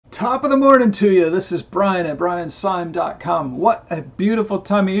Top of the morning to you. This is Brian at briansyme.com. What a beautiful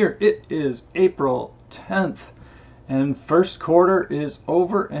time of year. It is April 10th and first quarter is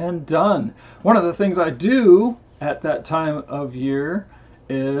over and done. One of the things I do at that time of year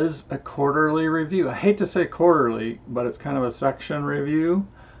is a quarterly review. I hate to say quarterly, but it's kind of a section review.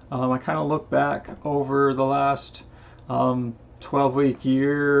 I kind of look back over the last 12-week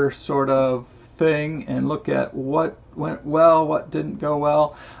year sort of thing and look at what went well, what didn't go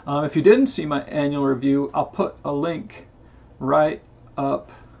well. If you didn't see my annual review, I'll put a link right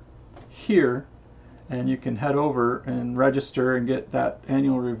up here and you can head over and register and get that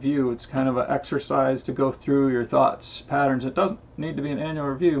annual review. It's kind of an exercise to go through your thoughts, patterns. It doesn't need to be an annual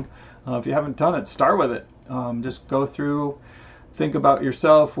review. If you haven't done it, start with it. Just go through, think about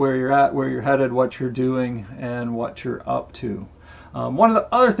yourself, where you're at, where you're headed, what you're doing, and what you're up to. One of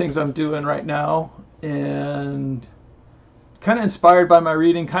the other things I'm doing right now, and kind of inspired by my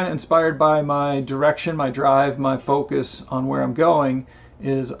reading, kind of inspired by my direction, my drive, my focus on where I'm going,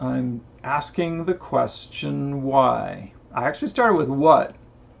 is I'm asking the question why. I actually started with what,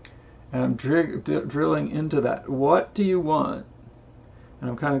 and I'm drilling into that. What do you want? And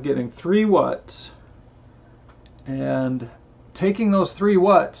I'm kind of getting three whats, and taking those three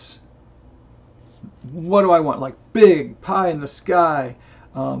whats. What do I want? Like big pie in the sky.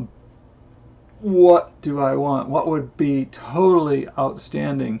 What do I want? What would be totally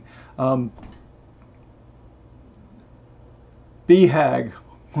outstanding? BHAG,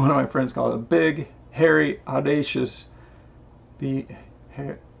 one of my friends called it, a big, hairy, audacious, big,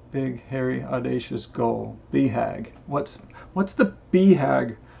 hairy, audacious goal. BHAG. What's the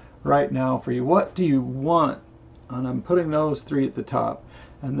BHAG right now for you? What do you want? And I'm putting those three at the top.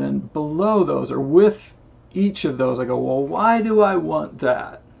 And then below those, or with each of those, I go, well, why do I want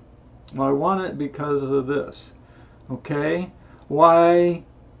that? Well, I want it because of this. Okay? Why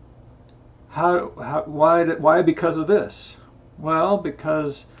because of this? Well,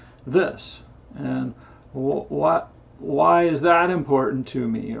 because this. And why is that important to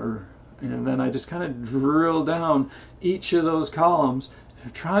me? And then I just kind of drill down each of those columns,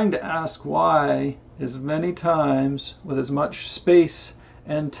 trying to ask why as many times with as much space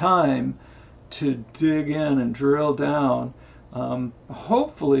and time to dig in and drill down,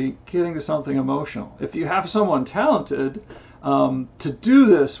 hopefully getting to something emotional. If you have someone talented to do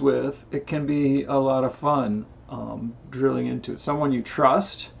this with, it can be a lot of fun drilling into it. Someone you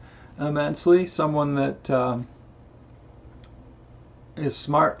trust immensely, someone that is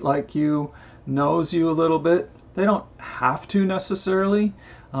smart like you, knows you a little bit. They don't have to necessarily,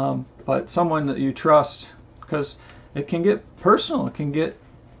 but someone that you trust, because it can get personal. It can get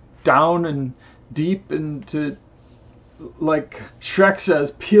down and deep into, like Shrek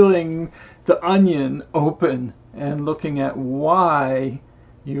says, peeling the onion open and looking at why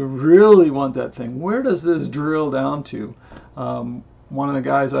you really want that thing. Where does this drill down to? One of the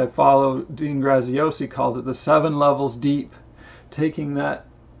guys I follow, Dean Graziosi, calls it the 7 levels deep. Taking that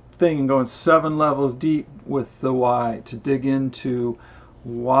thing and going 7 levels deep with the why, to dig into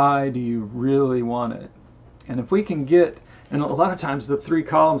why do you really want it. And if we can get, and a lot of times the 3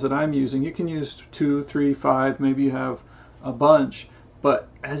 columns that I'm using, you can use 2, 3, 5, maybe you have a bunch, but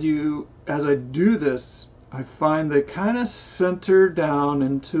as I do this, I find they kind of center down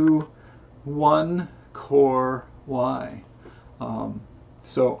into one core why.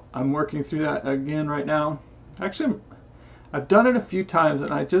 So I'm working through that again right now. Actually, I've done it a few times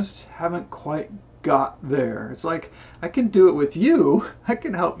and I just haven't quite got there. It's like I can do it with you. I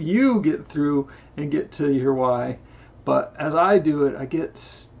can help you get through and get to your why. But as I do it, I get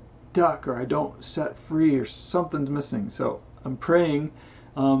stuck, or I don't set free, or something's missing. So I'm praying,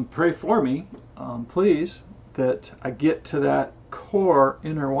 pray for me, please, that I get to that core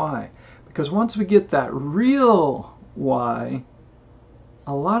inner why. Because once we get that real why,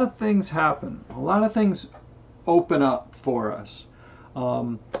 a lot of things happen. A lot of things open up for us.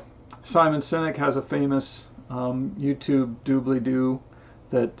 Simon Sinek has a famous YouTube doobly-doo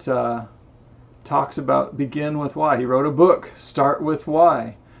that talks about begin with why. He wrote a book, Start with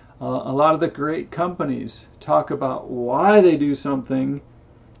Why. A lot of the great companies talk about why they do something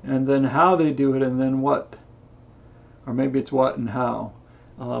and then how they do it and then what. Or maybe it's what and how.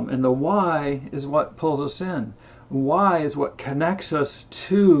 And the why is what pulls us in. Why is what connects us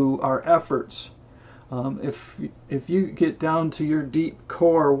to our efforts. If you get down to your deep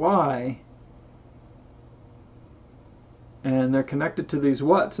core why, and they're connected to these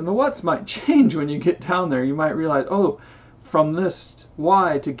whats, and the whats might change when you get down there. You might realize, oh, from this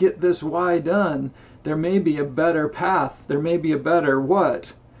why to get this why done, there may be a better path, there may be a better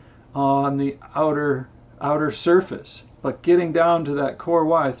what on the outer surface. But getting down to that core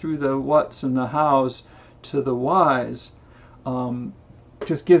why through the what's and the how's to the why's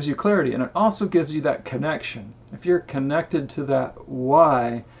just gives you clarity. And it also gives you that connection. If you're connected to that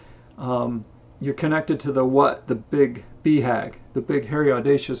why, you're connected to the what, the big BHAG, the big, hairy,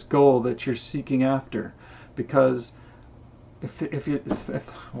 audacious goal that you're seeking after. Because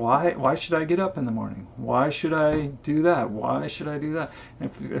why should I get up in the morning? Why should I do that? Why should I do that?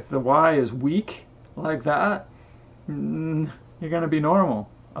 If the why is weak like that, you're going to be normal.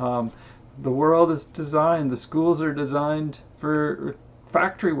 The world is designed, the schools are designed for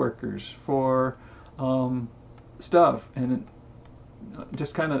factory workers, for stuff, and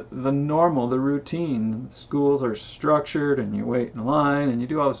just kind of the normal, the routine. Schools are structured, and you wait in line, and you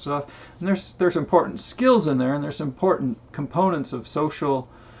do all this stuff. And there's important skills in there, and there's important components of social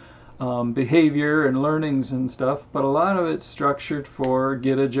behavior and learnings and stuff. But a lot of it's structured for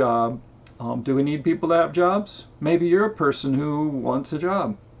get a job. Do we need people to have jobs? Maybe you're a person who wants a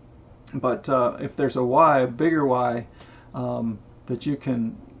job. But if there's a why, a bigger why, that you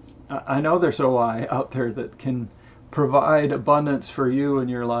can, I know there's a why out there that can provide abundance for you in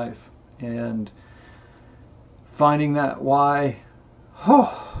your life. And finding that why,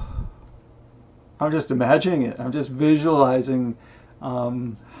 I'm just imagining it. I'm just visualizing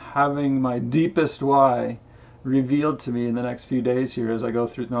having my deepest why revealed to me in the next few days here as I go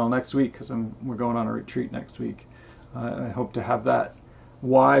through, no, next week, because we're going on a retreat next week. I hope to have that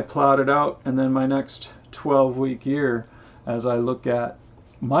why plotted out, and then my next 12-week year as I look at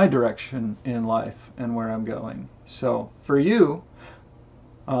my direction in life and where I'm going. So for you,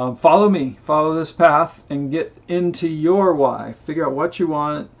 follow me, follow this path, and get into your why. Figure out what you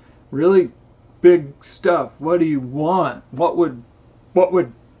want, really big stuff. What do you want? What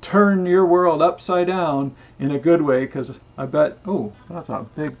would turn your world upside down in a good way? Because I bet, oh, that's a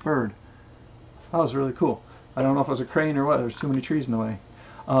big bird. That was really cool. I don't know if it was a crane or what. There's too many trees in the way.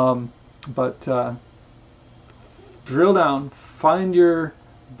 But drill down, find your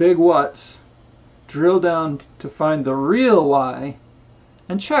big what's, drill down to find the real why,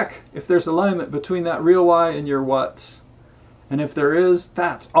 and check if there's alignment between that real why and your what's. And if there is,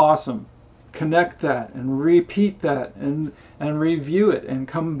 that's awesome. Connect that and repeat that and review it and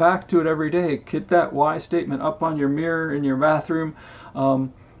come back to it every day. Get that why statement up on your mirror in your bathroom,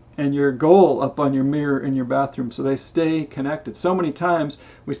 and your goal up on your mirror in your bathroom, so they stay connected. So many times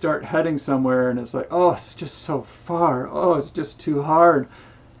we start heading somewhere and it's like, oh, it's just so far. Oh, it's just too hard.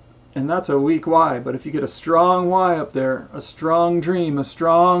 And that's a weak why. But if you get a strong why up there, a strong dream, a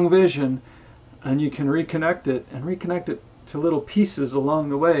strong vision, and you can reconnect it to little pieces along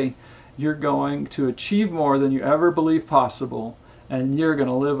the way, you're going to achieve more than you ever believed possible, and you're going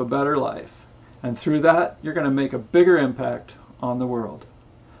to live a better life. And through that, you're going to make a bigger impact on the world.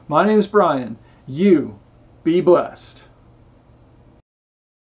 My name is Brian. You be blessed.